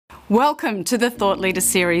Welcome to the Thought Leader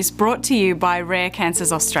series brought to you by Rare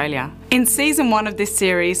Cancers Australia. In season 1 of this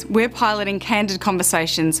series, we're piloting candid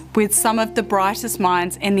conversations with some of the brightest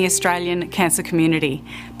minds in the Australian cancer community.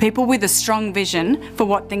 People with a strong vision for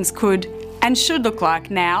what things could and should look like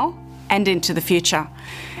now and into the future.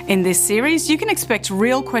 In this series, you can expect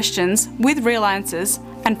real questions with real answers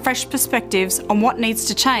and fresh perspectives on what needs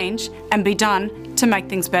to change and be done to make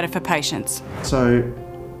things better for patients. So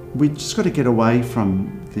we just got to get away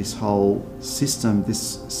from this whole system,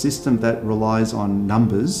 this system that relies on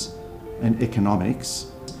numbers and economics,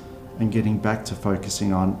 and getting back to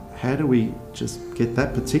focusing on how do we just get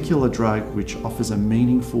that particular drug which offers a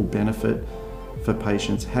meaningful benefit for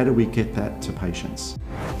patients, how do we get that to patients?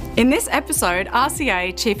 In this episode,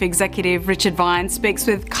 RCA Chief Executive Richard Vine speaks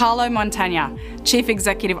with Carlo Montagna, Chief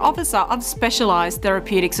Executive Officer of Specialised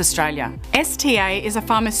Therapeutics Australia. STA is a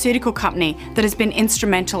pharmaceutical company that has been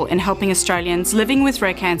instrumental in helping Australians living with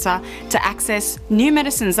rare cancer to access new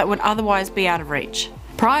medicines that would otherwise be out of reach.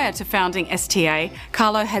 Prior to founding STA,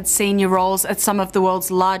 Carlo had senior roles at some of the world's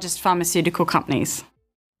largest pharmaceutical companies.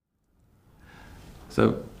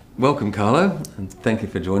 So, welcome, Carlo, and thank you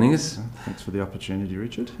for joining us. Thanks for the opportunity,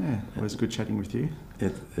 Richard. Yeah, always good chatting with you.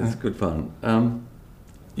 It's good fun.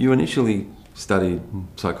 You initially studied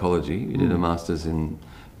psychology. You did a master's in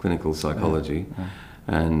clinical psychology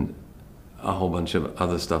and a whole bunch of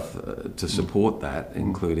other stuff to support that,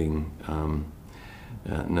 including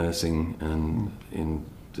nursing and in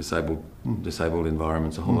disabled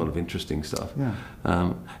environments, a whole lot of interesting stuff. Yeah.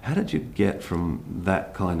 How did you get from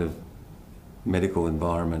that kind of medical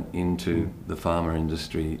environment into the pharma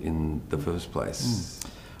industry in the first place?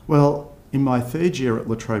 Well, in my third year at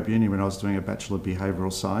La Trobe Uni, when I was doing a Bachelor of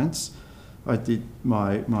Behavioural Science, I did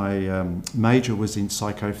my major was in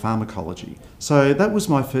psychopharmacology. So that was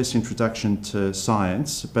my first introduction to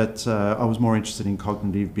science, but I was more interested in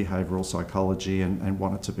cognitive behavioural psychology and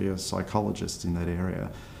wanted to be a psychologist in that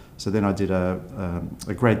area. So then I did a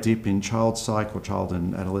grad dip in child psych, or child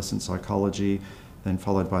and adolescent psychology, then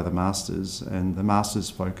followed by the Masters, and the Masters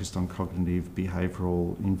focused on cognitive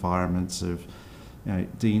behavioural environments of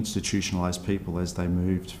deinstitutionalised people as they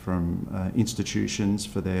moved from institutions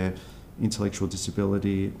for their intellectual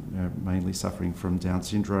disability, mainly suffering from Down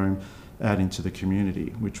syndrome, out into the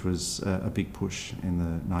community, which was a big push in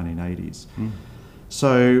the 1980s.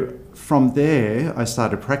 So from there I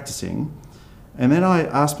started practicing. And then I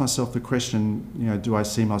asked myself the question, do I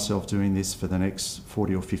see myself doing this for the next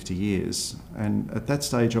 40 or 50 years? And at that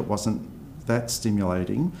stage, it wasn't that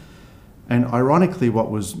stimulating. And ironically, what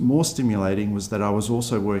was more stimulating was that I was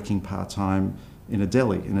also working part-time in a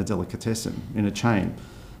deli, in a delicatessen, in a chain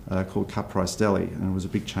called Cut Price Deli. And it was a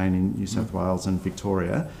big chain in New South Wales and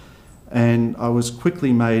Victoria. And I was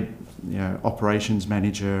quickly made operations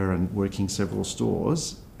manager and working several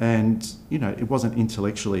stores. And, it wasn't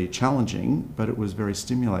intellectually challenging, but it was very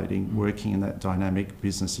stimulating working in that dynamic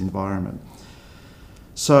business environment.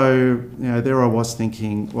 So, there I was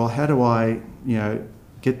thinking, well, how do I,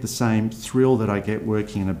 get the same thrill that I get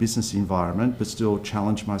working in a business environment, but still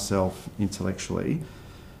challenge myself intellectually?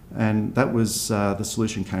 And that was, the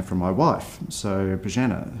solution came from my wife, so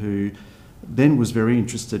Bojana, who then was very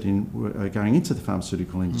interested in going into the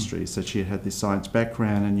pharmaceutical industry. So she had this science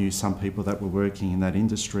background and knew some people that were working in that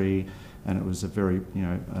industry, and it was a very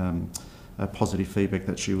positive feedback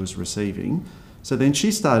that she was receiving. So then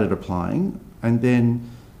she started applying, and then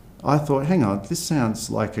I thought, hang on, this sounds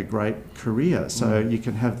like a great career. So you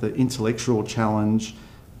can have the intellectual challenge,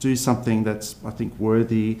 do something that's, I think,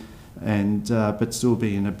 worthy, and but still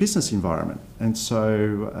be in a business environment. And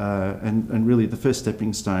so, and really the first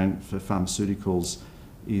stepping stone for pharmaceuticals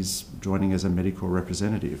is joining as a medical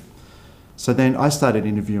representative. So then I started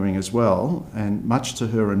interviewing as well, and much to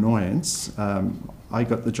her annoyance, I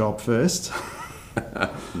got the job first.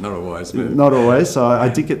 Not a wise move. Not always. So I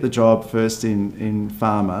did get the job first in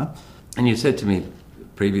pharma. And you said to me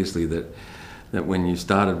previously that when you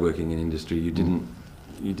started working in industry, you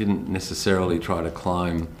didn't necessarily try to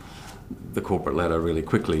climb the corporate ladder really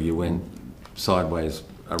quickly. You went sideways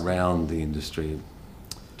around the industry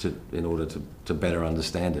in order to better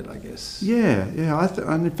understand it, I guess. Yeah.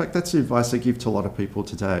 And in fact, that's the advice I give to a lot of people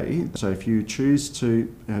today. So if you choose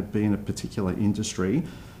to be in a particular industry,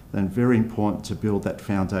 then very important to build that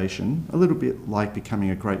foundation. A little bit like becoming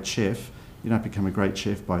a great chef. You don't become a great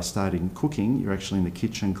chef by starting cooking. You're actually in the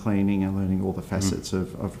kitchen cleaning and learning all the facets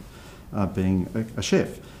of being a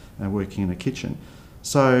chef and working in a kitchen.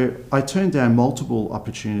 So I turned down multiple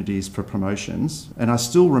opportunities for promotions, and I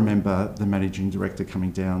still remember the managing director coming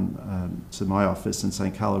down to my office and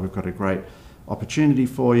saying, Carlo, we've got a great opportunity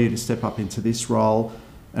for you to step up into this role.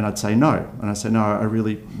 And I'd say no. And I'd say, no, I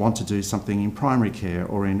really want to do something in primary care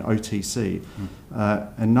or in OTC.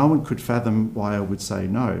 And no one could fathom why I would say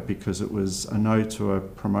no, because it was a no to a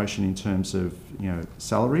promotion in terms of,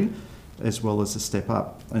 salary as well as a step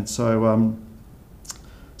up. And so,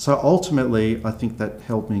 so ultimately, I think that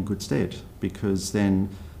held me in good stead, because then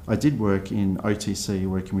I did work in OTC,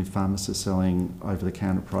 working with pharmacists selling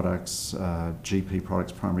over-the-counter products, GP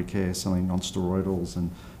products, primary care, selling non-steroidals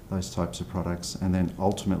and those types of products. And then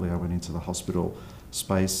ultimately I went into the hospital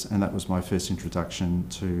space, and that was my first introduction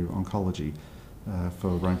to oncology for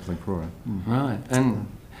Rome Roy. Right. And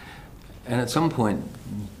at some point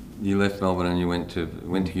you left Melbourne and you went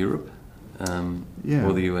to Europe?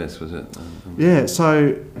 Or the US, was it? Yeah,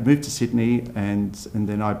 so I moved to Sydney, and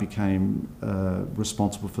then I became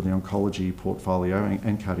responsible for the oncology portfolio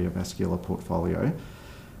and cardiovascular portfolio.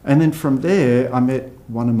 And then from there, I met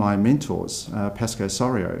one of my mentors, Pascal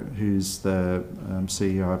Soriot, who's the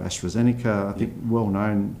CEO of AstraZeneca, I think well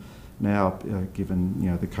known now, given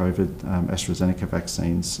the COVID AstraZeneca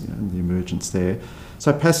vaccines and the emergence there.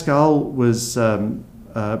 So Pascal was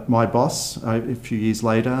my boss a few years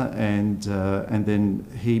later, and then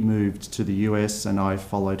he moved to the US, and I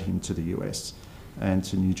followed him to the US and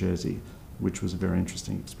to New Jersey, which was a very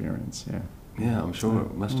interesting experience. Yeah, I'm sure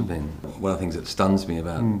it must have been. One of the things that stuns me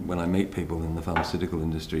about when I meet people in the pharmaceutical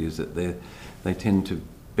industry is that they tend to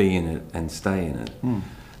be in it and stay in it.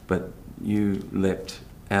 But you leapt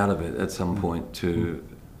out of it at some point to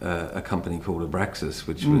a company called Abraxis,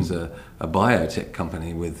 which was a biotech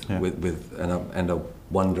company with a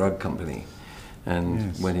one drug company,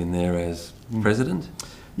 and went in there as president.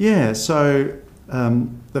 Yeah, so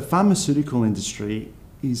the pharmaceutical industry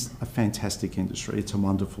is a fantastic industry. It's a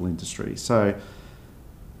wonderful industry. So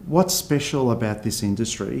what's special about this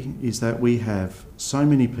industry is that we have so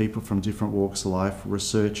many people from different walks of life,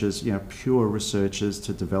 researchers, pure researchers,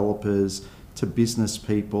 to developers, to business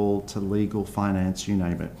people, to legal, finance, you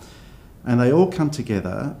name it. And they all come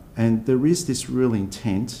together, and there is this real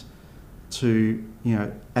intent to,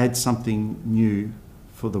 add something new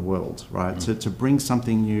for the world, right? To bring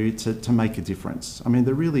something new, to make a difference. I mean,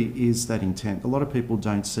 there really is that intent. A lot of people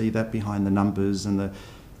don't see that behind the numbers and the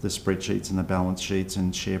spreadsheets and the balance sheets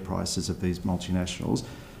and share prices of these multinationals.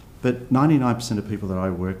 But 99% of people that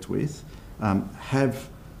I worked with have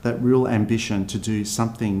that real ambition to do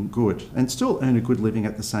something good and still earn a good living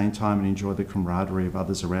at the same time and enjoy the camaraderie of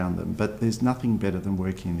others around them. But there's nothing better than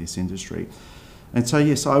working in this industry. And so,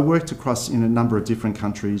 yes, I worked across in a number of different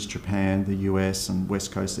countries, Japan, the US, and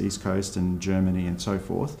West Coast, East Coast, and Germany, and so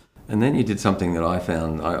forth. And then you did something that I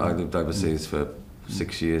found. I lived overseas for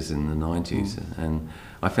 6 years in the 90s, and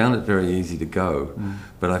I found it very easy to go,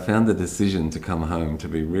 but I found the decision to come home to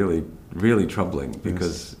be really, really troubling,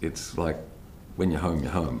 because it's like, when you're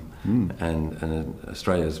home, and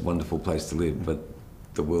Australia's a wonderful place to live, but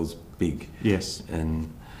the world's big. Yes.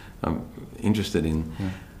 And I'm interested in...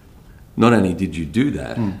 Not only did you do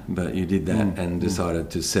that, but you did that and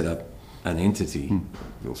decided to set up an entity,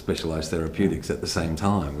 Specialised Therapeutics, at the same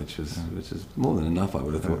time, which is more than enough, I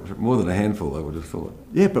would have thought, more than a handful, I would have thought.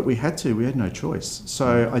 Yeah, but we had no choice.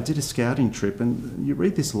 So I did a scouting trip, and you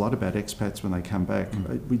read this a lot about expats when they come back.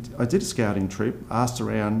 I did a scouting trip, asked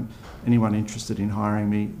around anyone interested in hiring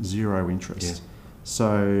me, zero interest. Yeah.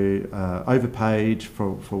 So overpaid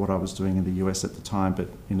for what I was doing in the US at the time, but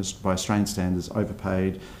by Australian standards,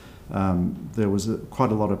 overpaid. There was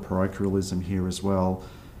quite a lot of parochialism here as well.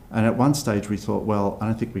 And at one stage we thought, well, I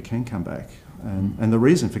don't think we can come back. And the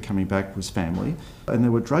reason for coming back was family. And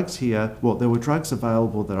there were drugs here, there were drugs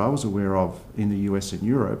available that I was aware of in the US and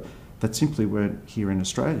Europe that simply weren't here in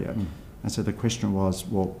Australia. And so the question was,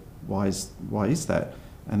 well, why is that?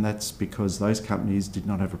 And that's because those companies did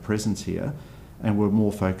not have a presence here and were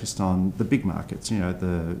more focused on the big markets,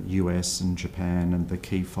 the US and Japan and the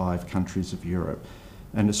key 5 countries of Europe.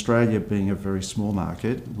 And Australia, being a very small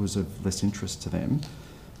market, was of less interest to them.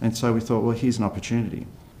 And so we thought, well, here's an opportunity.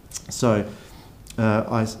 So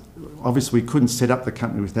I obviously couldn't set up the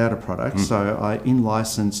company without a product, so I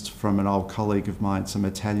in-licensed from an old colleague of mine some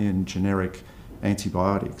Italian generic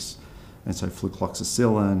antibiotics. And so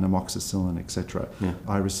flucloxacillin, amoxicillin, etc. Yeah.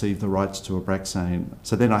 I received the rights to Abraxane.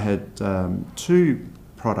 So then I had two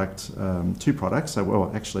products.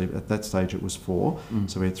 So, actually at that stage it was 4.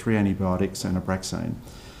 So we had 3 antibiotics and Abraxane.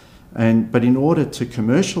 But in order to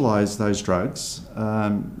commercialise those drugs,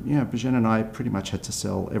 Bijan and I pretty much had to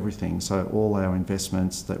sell everything. So all our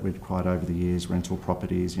investments that we'd acquired over the years, rental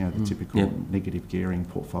properties, the typical negative gearing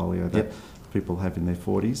portfolio that people have in their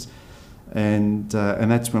 40s. And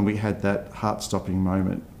that's when we had that heart-stopping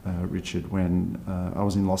moment, Richard, when I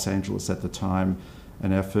was in Los Angeles at the time,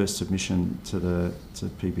 and our first submission to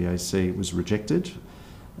PBAC was rejected.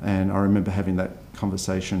 And I remember having that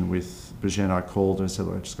conversation with Bijan. I called and I said,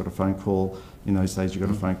 look, I just got a phone call. In those days, you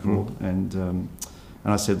got a phone call, and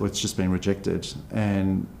I said, look, it's just been rejected.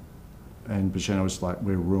 And Bijan was like,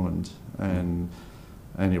 we're ruined. And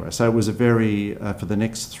anyway, so it was a very for the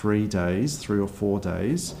next 3 or 4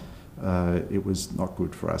 days, it was not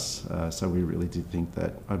good for us. So we really did think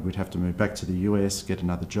that we'd have to move back to the US, get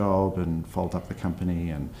another job, and fold up the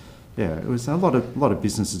company. And yeah, it was a lot of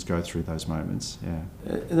businesses go through those moments. Yeah,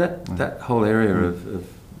 that whole area of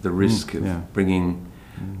the risk of bringing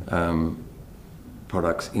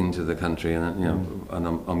products into the country, and and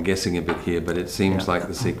I'm guessing a bit here, but it seems like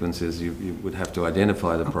the sequence is you would have to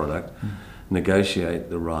identify the product, negotiate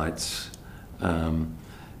the rights,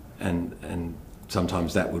 and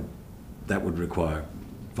sometimes that would require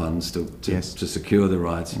funds to secure the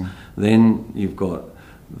rights. Then you've got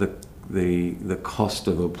the cost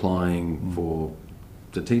of applying for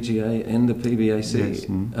the TGA and the PBAC,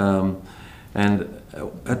 and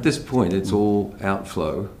at this point it's all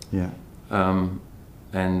outflow.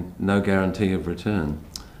 And no guarantee of return.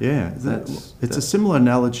 Yeah, it's a similar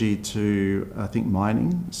analogy to, I think,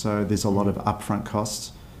 mining. So there's a lot of upfront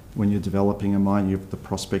costs when you're developing a mine. You have the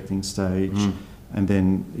prospecting stage, and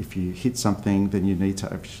then if you hit something, then you need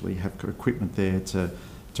to actually have equipment there to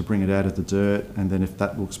bring it out of the dirt, and then if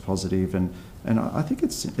that looks positive. And I think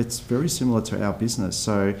it's very similar to our business.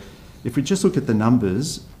 So if we just look at the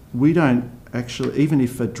numbers, we don't actually, even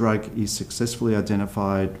if a drug is successfully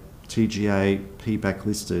identified, TGA, PBAC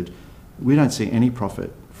listed, we don't see any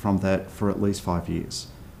profit from that for at least 5 years.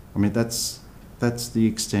 I mean, that's the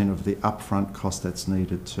extent of the upfront cost that's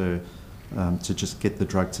needed to just get the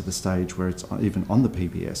drug to the stage where it's even on the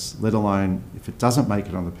PBS, let alone if it doesn't make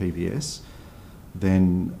it on the PBS,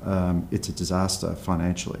 then it's a disaster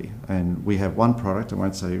financially. And we have one product, I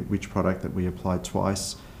won't say which product, that we applied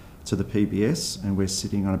twice to the PBS, and we're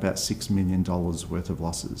sitting on about $6 million worth of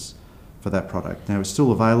losses for that product. Now, it's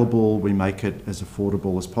still available. We make it as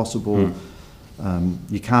affordable as possible.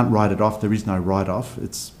 You can't write it off. There is no write-off.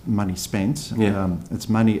 It's money spent. It's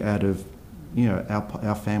money out of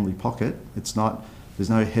our family pocket. It's not.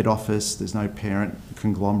 There's no head office. There's no parent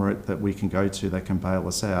conglomerate that we can go to that can bail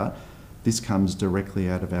us out. This comes directly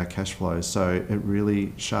out of our cash flows. So it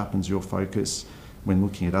really sharpens your focus when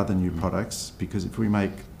looking at other new products, because if we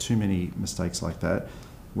make too many mistakes like that,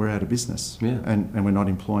 we're out of business, and we're not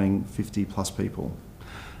employing 50 plus people.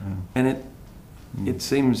 And it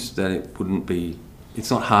seems that it wouldn't be, it's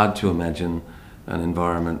not hard to imagine an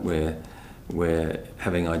environment where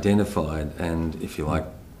having identified and, if you like,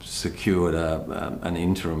 secured an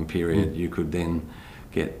interim period, you could then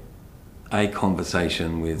get a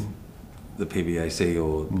conversation with the PBAC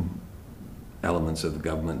or elements of the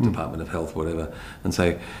government, Department of Health, whatever, and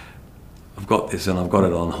say, I've got this and I've got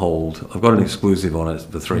it on hold. I've got an exclusive on it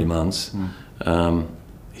for 3 months.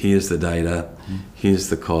 Here's the data. Here's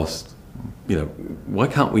the cost. Why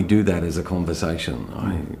can't we do that as a conversation?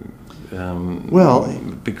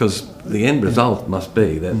 Because the end result must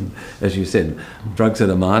be that, as you said, drugs that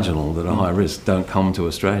are marginal, that are high risk, don't come to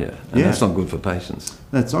Australia, and that's not good for patients.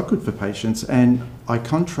 That's not good for patients, and I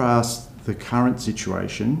contrast the current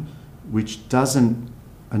situation, which doesn't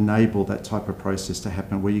enable that type of process to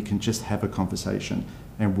happen, where you can just have a conversation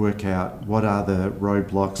and work out what are the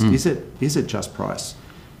roadblocks. Is it just price?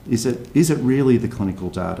 Is it really the clinical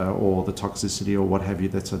data or the toxicity or what have you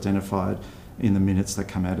that's identified in the minutes that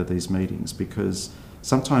come out of these meetings? Because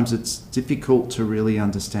sometimes it's difficult to really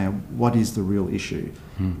understand what is the real issue.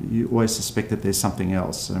 You always suspect that there's something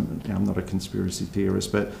else. I'm not a conspiracy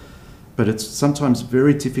theorist, but it's sometimes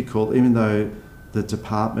very difficult, even though the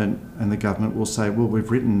department and the government will say, well,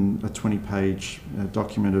 we've written a 20-page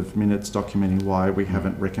document of minutes documenting why we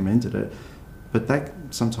haven't recommended it. But that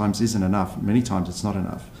sometimes isn't enough. Many times it's not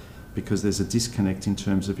enough, because there's a disconnect in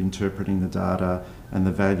terms of interpreting the data and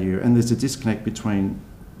the value. And there's a disconnect between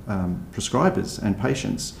prescribers and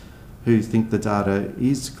patients who think the data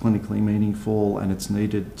is clinically meaningful and it's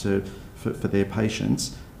needed for their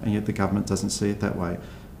patients, and yet the government doesn't see it that way.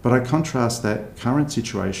 But I contrast that current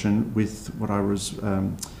situation with what I was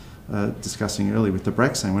discussing earlier with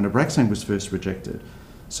Abraxane, when Abraxane was first rejected.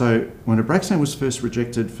 So when Abraxane was first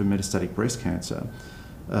rejected for metastatic breast cancer,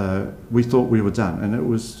 we thought we were done, and it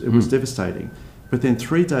was devastating. But then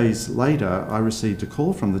 3 days later, I received a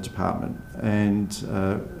call from the department, and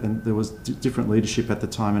there was different leadership at the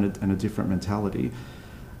time and a different mentality.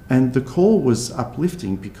 And the call was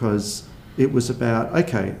uplifting, because it was about,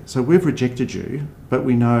 okay, so we've rejected you, but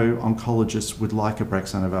we know oncologists would like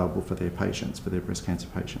Abraxane available for their patients, for their breast cancer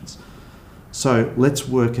patients. So let's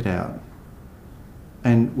work it out.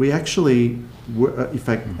 And we actually were, in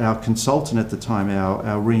fact, our consultant at the time,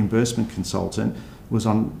 our reimbursement consultant, was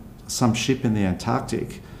on some ship in the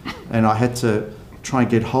Antarctic, and I had to try and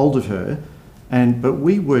get hold of her. But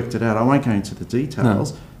we worked it out. I won't go into the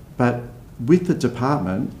details, but with the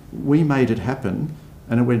department, we made it happen,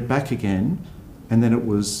 and it went back again, and then it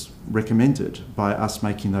was recommended by us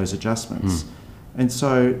making those adjustments. And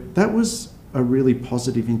so that was a really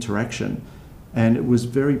positive interaction, and it was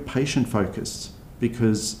very patient focused,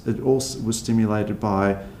 because it also was stimulated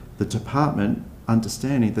by the department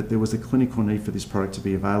understanding that there was a clinical need for this product to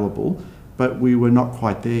be available, but we were not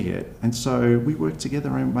quite there yet. And so we worked together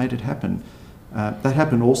and made it happen. That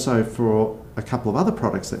happened also for a couple of other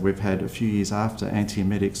products that we've had a few years after,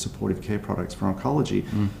 antiemetic supportive care products for oncology.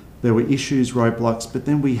 There were issues, roadblocks, but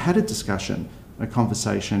then we had a discussion, a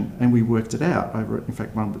conversation, and we worked it out. In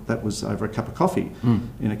fact, that was over a cup of coffee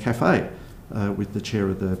in a cafe with the chair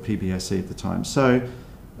of the PBAC at the time. So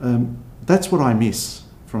that's what I miss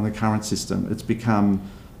from the current system. It's become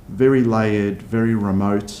very layered, very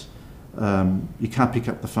remote. You can't pick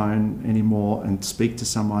up the phone anymore and speak to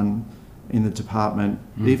someone in the department.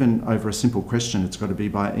 Even over a simple question, it's got to be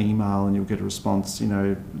by email, and you'll get a response,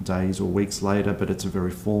 days or weeks later, but it's a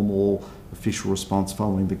very formal, official response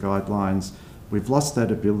following the guidelines. We've lost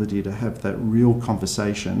that ability to have that real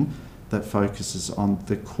conversation that focuses on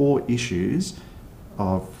the core issues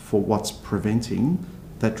for what's preventing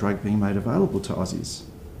that drug being made available to Aussies.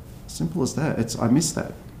 Simple as that. I miss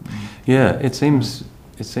that. Yeah, it seems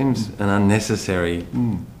an unnecessary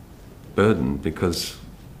burden, because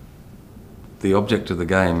the object of the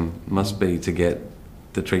game must be to get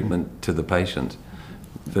the treatment to the patient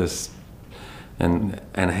first. And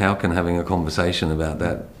how can having a conversation about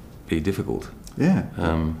that be difficult? Yeah.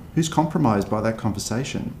 Who's compromised by that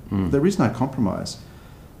conversation? There is no compromise.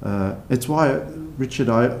 It's why, Richard,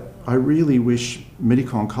 I really wish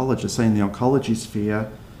medical oncologists, say in the oncology sphere,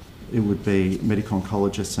 it would be medical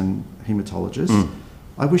oncologists and haematologists.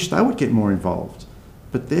 I wish they would get more involved.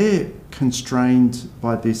 But they're constrained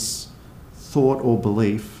by this thought or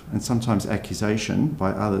belief, and sometimes accusation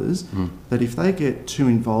by others, that if they get too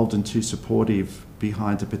involved and too supportive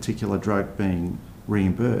behind a particular drug being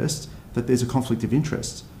reimbursed, that there's a conflict of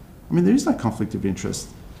interest. I mean, there is no conflict of interest.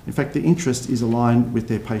 In fact, the interest is aligned with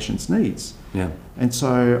their patient's needs. Yeah. And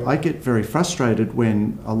so I get very frustrated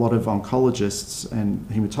when a lot of oncologists and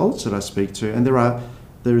haematologists that I speak to, and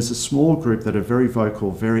there is a small group that are very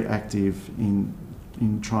vocal, very active in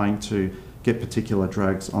trying to get particular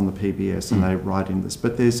drugs on the PBS, and they write in this.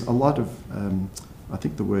 But there's a lot of, I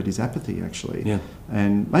think the word is apathy, actually. Yeah.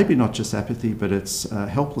 And maybe not just apathy, but it's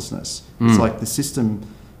helplessness. It's like the system,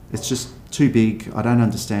 it's just too big. I don't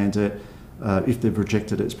understand it. If they've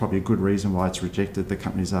rejected it, it's probably a good reason why it's rejected. The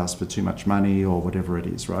company's asked for too much money or whatever it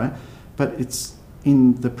is, right? But it's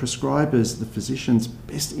in the prescriber's, the physician's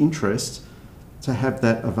best interest to have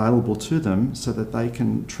that available to them so that they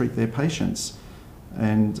can treat their patients.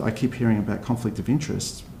 And I keep hearing about conflict of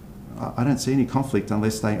interest. I don't see any conflict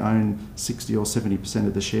unless they own 60 or 70%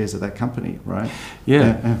 of the shares of that company, right?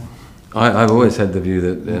 Yeah. I've always had the view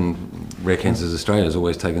that, and Rare Cancers Australia has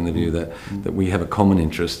always taken the view that we have a common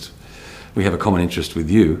interest. We have a common interest with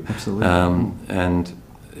you. Absolutely. And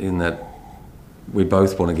in that we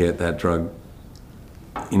both want to get that drug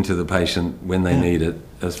into the patient when they need it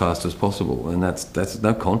as fast as possible. And that's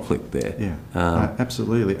no conflict there. Yeah,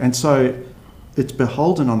 absolutely. And so it's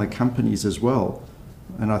beholden on the companies as well.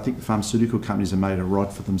 And I think the pharmaceutical companies have made a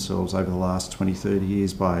rod for themselves over the last 20, 30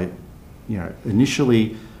 years by,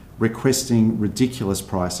 initially requesting ridiculous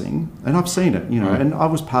pricing. And I've seen it, and I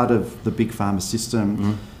was part of the big pharma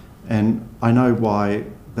system, and I know why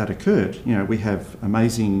that occurred. We have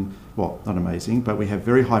not amazing, but we have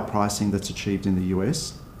very high pricing that's achieved in the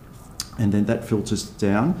US, and then that filters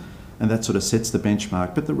down, and that sort of sets the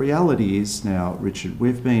benchmark. But the reality is now, Richard,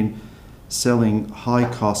 we've been selling high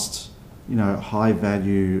cost, high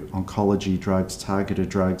value oncology drugs, targeted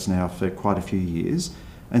drugs now for quite a few years.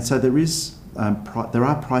 And so there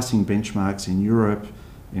are pricing benchmarks in Europe,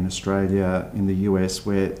 in Australia, in the US,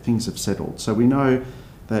 where things have settled. So we know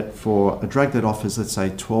that for a drug that offers, let's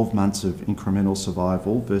say, 12 months of incremental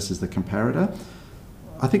survival versus the comparator,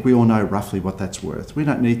 I think we all know roughly what that's worth. We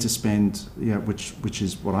don't need to spend, which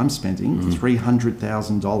is what I'm spending,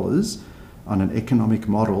 $300,000 on an economic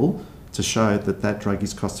model to show that drug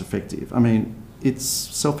is cost effective. I mean, it's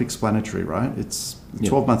self-explanatory, right? It's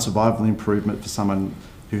 12-month survival improvement for someone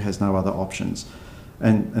who has no other options.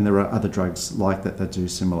 And there are other drugs like that do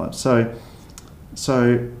similar. So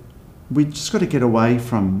we just got to get away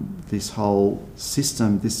from this whole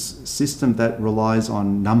system, that relies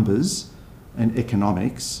on numbers and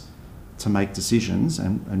economics to make decisions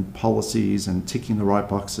and policies and ticking the right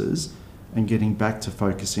boxes, and getting back to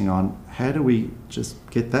focusing on how do we just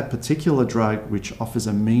get that particular drug which offers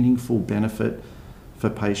a meaningful benefit for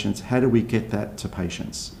patients, how do we get that to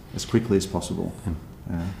patients as quickly as possible?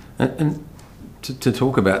 And to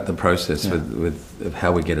talk about the process of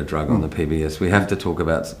how we get a drug on the PBS, we have to talk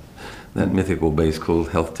about that mythical beast called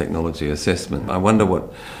health technology assessment. I wonder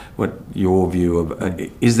what your view of,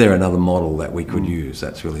 is there another model that we could use?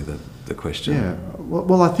 That's really the question. Yeah,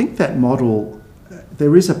 well, I think that model,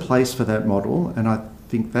 there is a place for that model, and I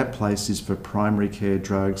think that place is for primary care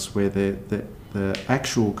drugs where the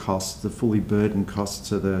actual costs, the fully burdened costs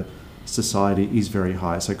to the society is very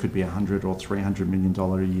high. So it could be $100 or $300 million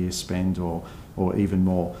a year spend or even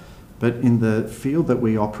more. But in the field that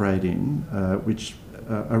we operate in, which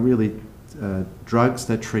are really drugs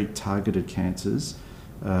that treat targeted cancers,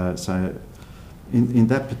 so in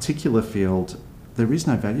that particular field, there is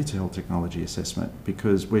no value to health technology assessment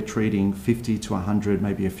because we're treating 50 to 100,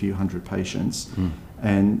 maybe a few hundred patients,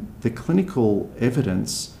 and the clinical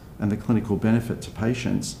evidence and the clinical benefit to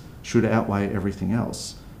patients should outweigh everything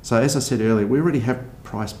else. So as I said earlier, we already have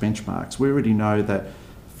price benchmarks. We already know that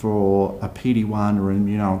for a PD-1 or an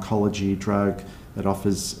immuno-oncology drug that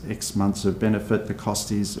offers X months of benefit, the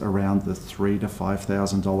cost is around the $3,000 to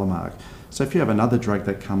 $5,000 mark. So if you have another drug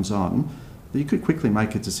that comes on, you could quickly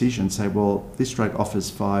make a decision, say, well, this drug offers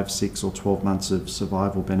 5, 6 or 12 months of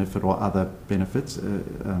survival benefit or other benefits,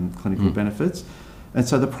 clinical benefits. And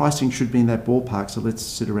so the pricing should be in that ballpark. So let's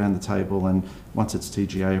sit around the table, and once it's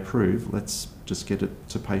TGA approved, let's just get it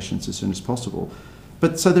to patients as soon as possible.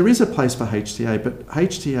 But so there is a place for HTA, but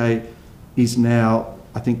HTA is now,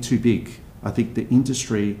 I think, too big. I think the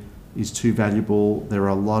industry is too valuable. There are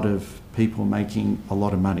a lot of people making a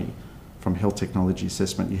lot of money from health technology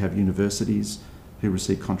assessment. You have universities who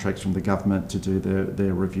receive contracts from the government to do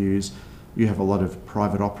their reviews. You have a lot of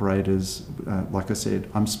private operators. Like I said,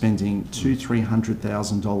 I'm spending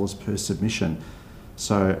 $200,000-300,000 per submission.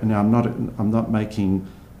 So now I'm not making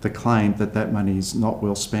the claim that money is not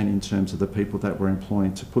well spent in terms of the people that we're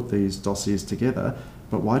employing to put these dossiers together.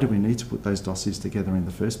 But why do we need to put those dossiers together in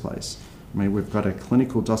the first place? I mean, we've got a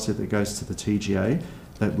clinical dossier that goes to the TGA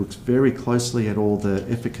that looks very closely at all the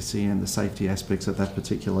efficacy and the safety aspects of that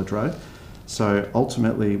particular drug. So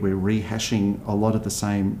ultimately, we're rehashing a lot of the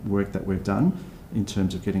same work that we've done in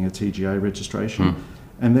terms of getting a TGA registration.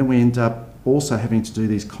 And then we end up also having to do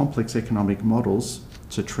these complex economic models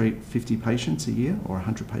to treat 50 patients a year or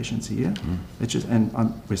 100 patients a year. It's just,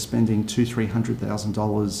 we're spending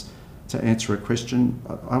 $200,000-300,000 to answer a question.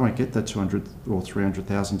 I won't get that $200,000 or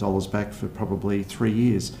 $300,000 back for probably 3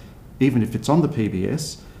 years, even if it's on the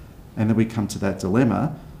PBS. And then we come to that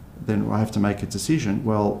dilemma. Then I have to make a decision.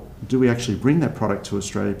 Well, do we actually bring that product to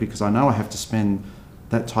Australia? Because I know I have to spend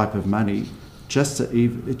that type of money just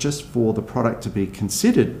for the product to be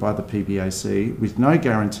considered by the PBAC with no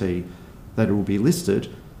guarantee that it will be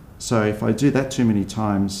listed. So if I do that too many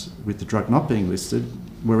times with the drug not being listed,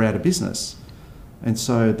 we're out of business. And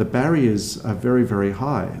so the barriers are very, very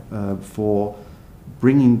high for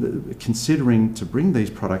considering to bring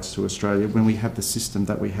these products to Australia when we have the system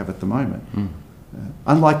that we have at the moment.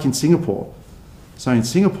 Unlike in Singapore. So in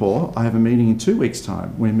Singapore, I have a meeting in 2 weeks'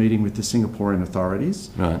 time. We're meeting with the Singaporean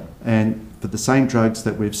authorities, and for the same drugs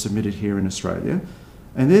that we've submitted here in Australia.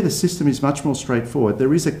 And there the system is much more straightforward.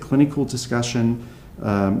 There is a clinical discussion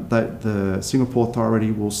that the Singapore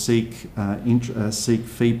authority will seek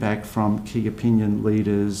feedback from key opinion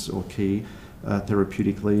leaders or key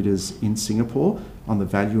therapeutic leaders in Singapore on the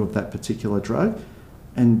value of that particular drug.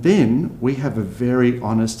 And then we have a very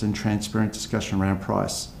honest and transparent discussion around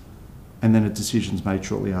price. And then a decision's made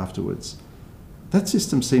shortly afterwards. That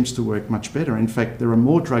system seems to work much better. In fact, there are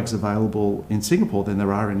more drugs available in Singapore than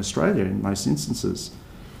there are in Australia in most instances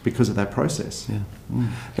because of that process.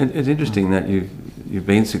 And it's interesting that you've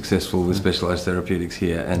been successful with specialised therapeutics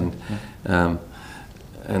here, and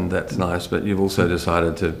that's nice, but you've also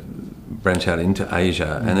decided to branch out into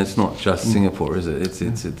Asia, and it's not just Singapore, is it?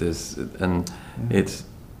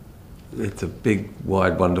 It's a big,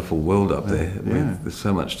 wide, wonderful world up there. There's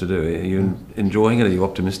so much to do. Are you enjoying it? Are you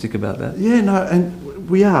optimistic about that? Yeah, no, and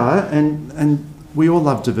we are, and we all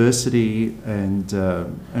love diversity, and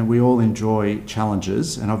we all enjoy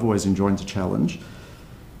challenges, and I've always enjoyed the challenge.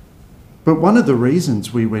 But one of the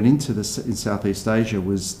reasons we went into this in Southeast Asia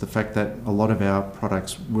was the fact that a lot of our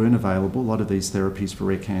products weren't available. A lot of these therapies for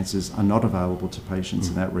rare cancers are not available to patients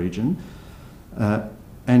in that region.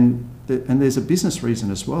 And there's a business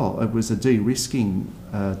reason as well. It was a de-risking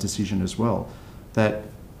decision as well, that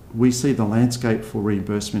we see the landscape for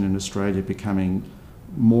reimbursement in Australia becoming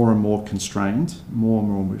more and more constrained, more and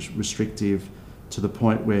more restrictive, to the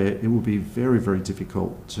point where it will be very, very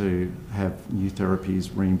difficult to have new therapies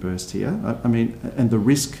reimbursed here. I mean, and the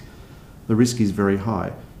risk is very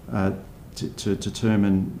high to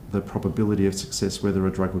determine the probability of success, whether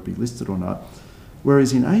a drug would be listed or not.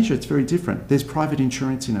 Whereas in Asia, it's very different. There's private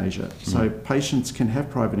insurance in Asia. So patients can have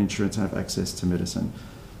private insurance and have access to medicine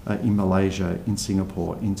in Malaysia, in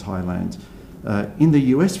Singapore, in Thailand. In the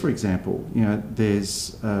US, for example,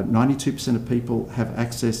 there's 92% of people have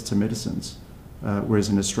access to medicines, whereas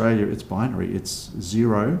in Australia, it's binary. It's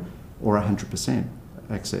 0 or 100%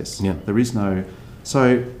 access. Yeah. There is no...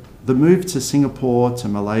 So the move to Singapore, to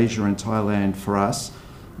Malaysia and Thailand for us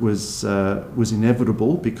was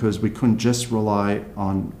inevitable, because we couldn't just rely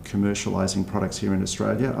on commercialising products here in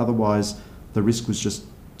Australia. Otherwise, the risk was just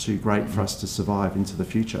too great for us to survive into the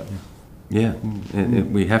future. Yeah,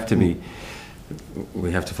 we have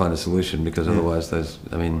to find a solution, because otherwise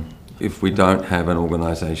if we don't have an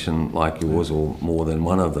organisation like yours, or more than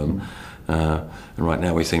one of them, and right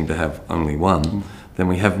now we seem to have only one, then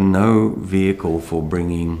we have no vehicle for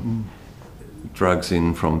bringing drugs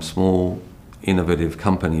in from small innovative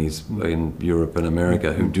companies in Europe and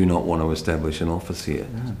America who do not want to establish an office here.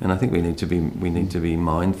 And I think we need to be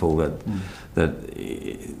mindful that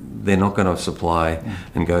they're not going to supply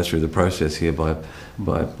and go through the process here by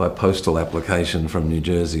postal application from New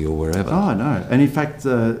Jersey or wherever. Oh, no. And in fact,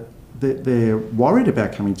 they're worried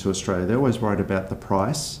about coming to Australia. They're always worried about the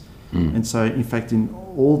price. And so, in fact, in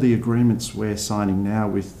all the agreements we're signing now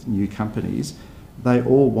with new companies, they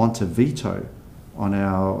all want a veto on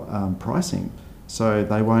our pricing. So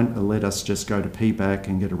they won't let us just go to PBAC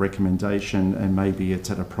and get a recommendation, and maybe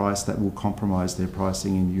it's at a price that will compromise their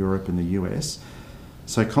pricing in Europe and the US.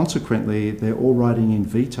 So consequently, they're all writing in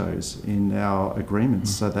vetoes in our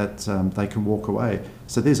agreements so that they can walk away.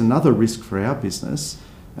 So there's another risk for our business,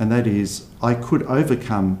 and that is I could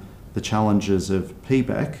overcome the challenges of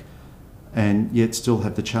PBAC and yet still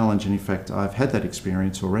have the challenge, and in fact I've had that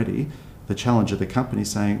experience already, the challenge of the company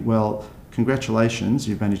saying, well, congratulations,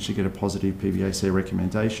 you've managed to get a positive PBAC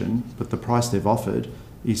recommendation, but the price they've offered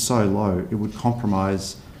is so low it would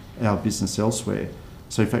compromise our business elsewhere.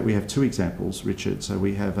 So in fact we have two examples, Richard. So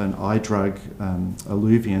we have an eye drug,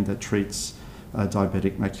 Iluvien, that treats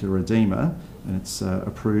diabetic macular edema, and it's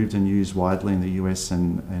approved and used widely in the US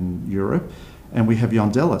and Europe. And we have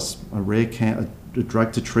Yondelis, a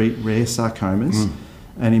drug to treat rare sarcomas.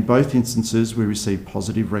 And in both instances we received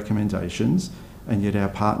positive recommendations, and yet our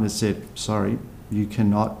partners said, sorry, you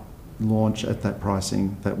cannot launch at that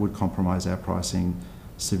pricing. That would compromise our pricing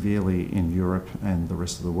severely in Europe and the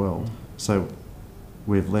rest of the world. So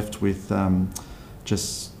we've left with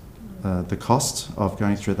just the cost of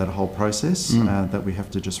going through that whole process that we have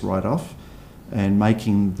to just write off, and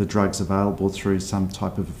making the drugs available through some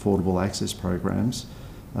type of affordable access programs.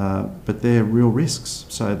 But they're real risks.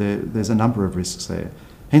 So there's a number of risks there.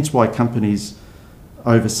 Hence why companies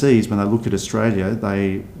overseas, when they look at Australia,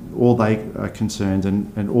 all they are concerned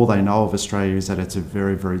and all they know of Australia is that it's a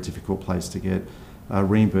very, very difficult place to get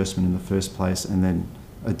reimbursement in the first place, and then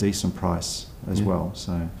a decent price as well.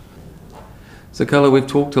 So Carla, we've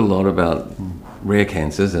talked a lot about rare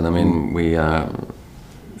cancers, and I mean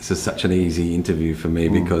this is such an easy interview for me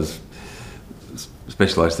because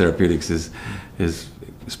Specialised Therapeutics is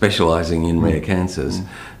specialising in rare cancers.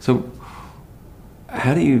 So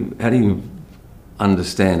how do you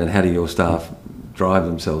understand, and how do your staff drive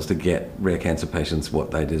themselves to get rare cancer patients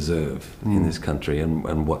what they deserve in this country,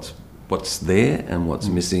 and what's there and what's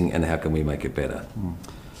missing, and how can we make it better?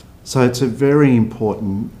 So it's a very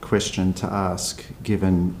important question to ask,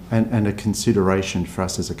 given and a consideration for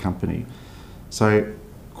us as a company. So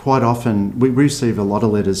quite often we receive a lot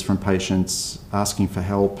of letters from patients asking for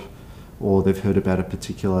help, or they've heard about a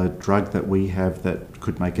particular drug that we have that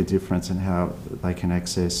could make a difference and how they can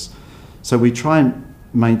access. So we try and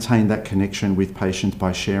maintain that connection with patients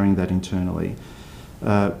by sharing that internally.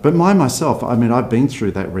 But myself, I mean, I've been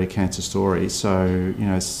through that rare cancer story. So,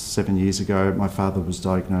 7 years ago, my father was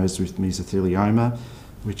diagnosed with mesothelioma,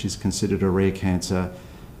 which is considered a rare cancer.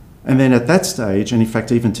 And then at that stage, and in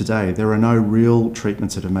fact even today, there are no real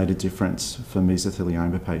treatments that have made a difference for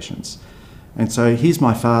mesothelioma patients. And so here's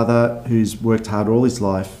my father, who's worked hard all his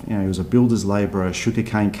life. He was a builder's labourer, a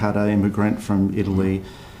sugarcane cutter, immigrant from Italy.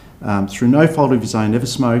 Through no fault of his own, never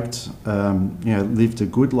smoked, lived a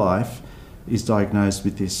good life, is diagnosed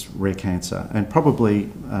with this rare cancer, and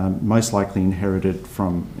probably most likely inherited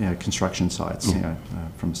from construction sites,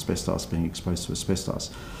 from asbestos, being exposed to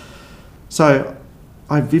asbestos. So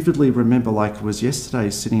I vividly remember, like it was yesterday,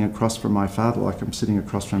 sitting across from my father, like I'm sitting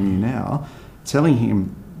across from you now, telling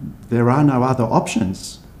him there are no other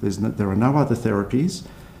options. There are no other therapies.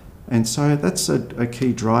 And so that's a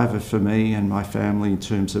key driver for me and my family in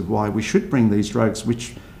terms of why we should bring these drugs,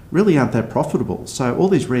 which really aren't that profitable. So all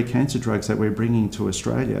these rare cancer drugs that we're bringing to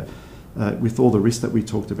Australia, with all the risks that we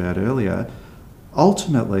talked about earlier,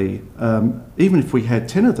 ultimately, even if we had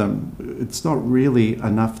 10 of them, it's not really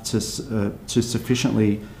enough to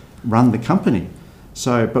sufficiently run the company.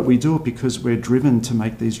 So, but we do it because we're driven to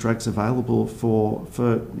make these drugs available for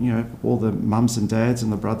all the mums and dads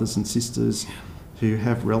and the brothers and sisters who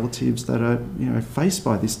have relatives that are faced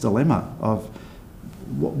by this dilemma of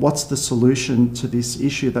what's the solution to this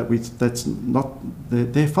issue that's not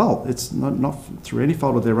their fault. It's not through any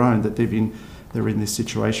fault of their own that they're in this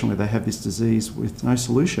situation where they have this disease with no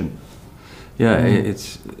solution. Yeah,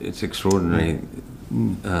 it's extraordinary,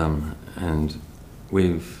 and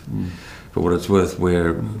we've, for what it's worth,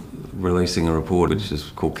 we're releasing a report which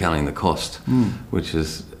is called Counting the Cost, which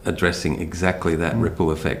is addressing exactly that ripple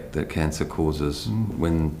effect that cancer causes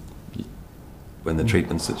when the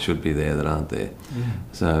treatments that should be there that aren't there.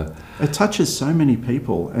 So it touches so many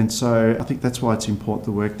people, and so I think that's why it's important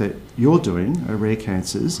the work that you're doing, Rare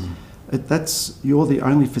Cancers. You're the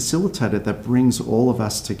only facilitator that brings all of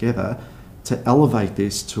us together to elevate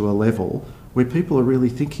this to a level where people are really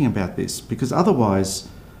thinking about this, because otherwise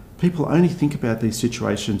people only think about these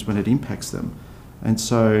situations when it impacts them. And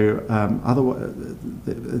so otherwise,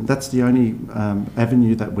 that's the only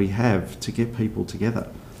avenue that we have to get people together.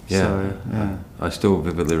 Yeah, so, I still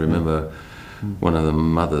vividly remember one of the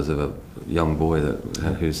mothers of a young boy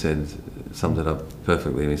who summed it up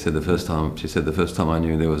perfectly. She said the first time I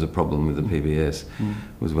knew there was a problem with the PBS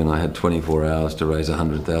was when I had 24 hours to raise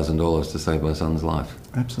 $100,000 to save my son's life.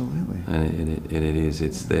 Absolutely. And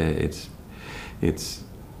it's there. It's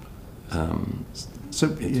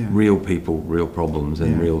real people, real problems,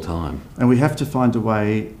 and real time. And we have to find a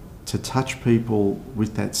way to touch people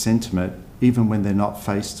with that sentiment, even when they're not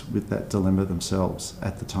faced with that dilemma themselves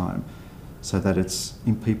at the time, so that it's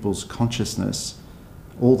in people's consciousness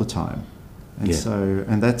all the time. And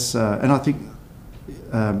and I think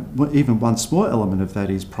even one small element of that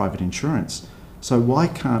is private insurance. So why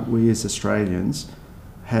can't we as Australians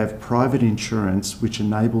have private insurance which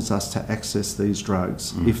enables us to access these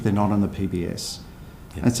drugs if they're not on the PBS?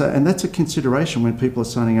 And that's a consideration when people are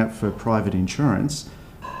signing up for private insurance.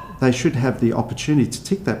 They should have the opportunity to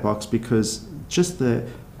tick that box, because just the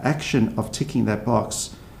action of ticking that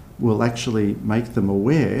box will actually make them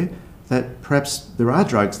aware that perhaps there are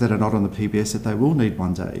drugs that are not on the PBS that they will need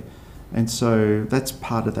one day. And so that's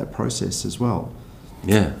part of that process as well.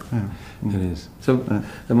 Yeah. It is. So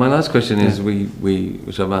and my last question is,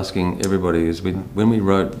 which I'm asking everybody, is when we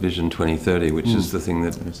wrote Vision 2030, which is the thing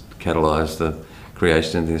that catalysed the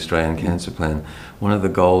creation of the Australian Cancer Plan, one of the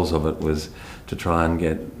goals of it was to try and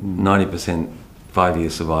get 90% 5-year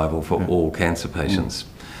survival for all cancer patients.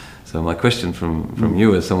 So my question from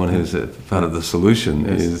you as someone who's a part of the solution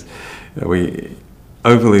is, are we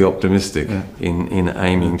overly optimistic in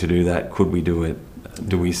aiming to do that? Could we do it?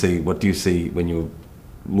 What do you see when you're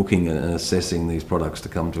looking at and assessing these products to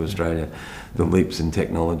come to Australia, the leaps in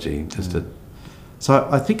technology? So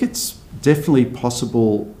I think it's definitely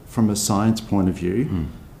possible from a science point of view,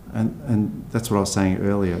 and that's what I was saying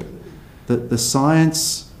earlier. The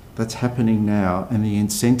science that's happening now and the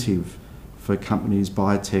incentive for companies,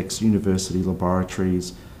 biotechs, university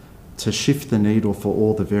laboratories to shift the needle for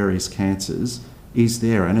all the various cancers is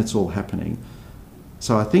there, and it's all happening.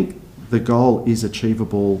 So I think the goal is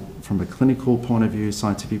achievable from a clinical point of view,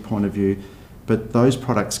 scientific point of view, but those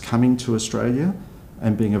products coming to Australia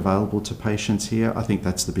and being available to patients here, I think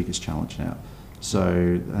that's the biggest challenge now. So,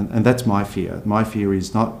 and that's my fear. My fear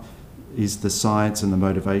is the science and the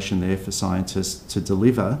motivation there for scientists to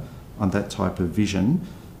deliver on that type of vision.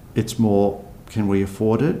 It's more, can we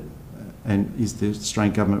afford it? And is the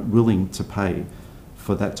Australian government willing to pay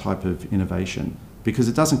for that type of innovation? Because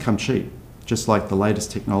it doesn't come cheap. Just like the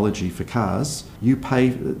latest technology for cars,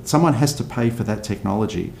 someone has to pay for that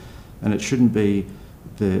technology, and it shouldn't be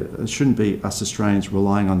us Australians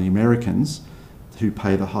relying on the Americans who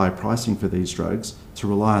pay the high pricing for these drugs to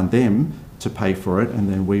rely on them to pay for it, and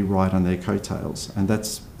then we ride on their coattails. And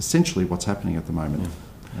that's essentially what's happening at the moment.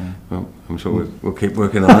 Well, I'm sure we'll keep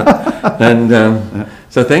working on it. And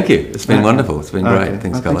so thank you. It's been wonderful. It's been great.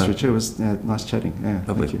 Thanks, Carlo. Thanks, Richard. It was nice chatting.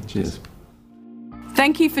 Lovely. Thank you. Cheers.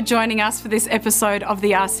 Thank you for joining us for this episode of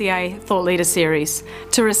the RCA Thought Leader series.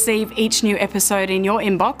 To receive each new episode in your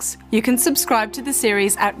inbox, you can subscribe to the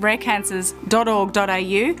series at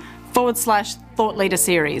rarecancers.org.au/Thought Leader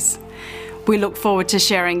series. We look forward to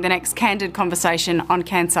sharing the next candid conversation on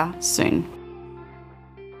cancer soon.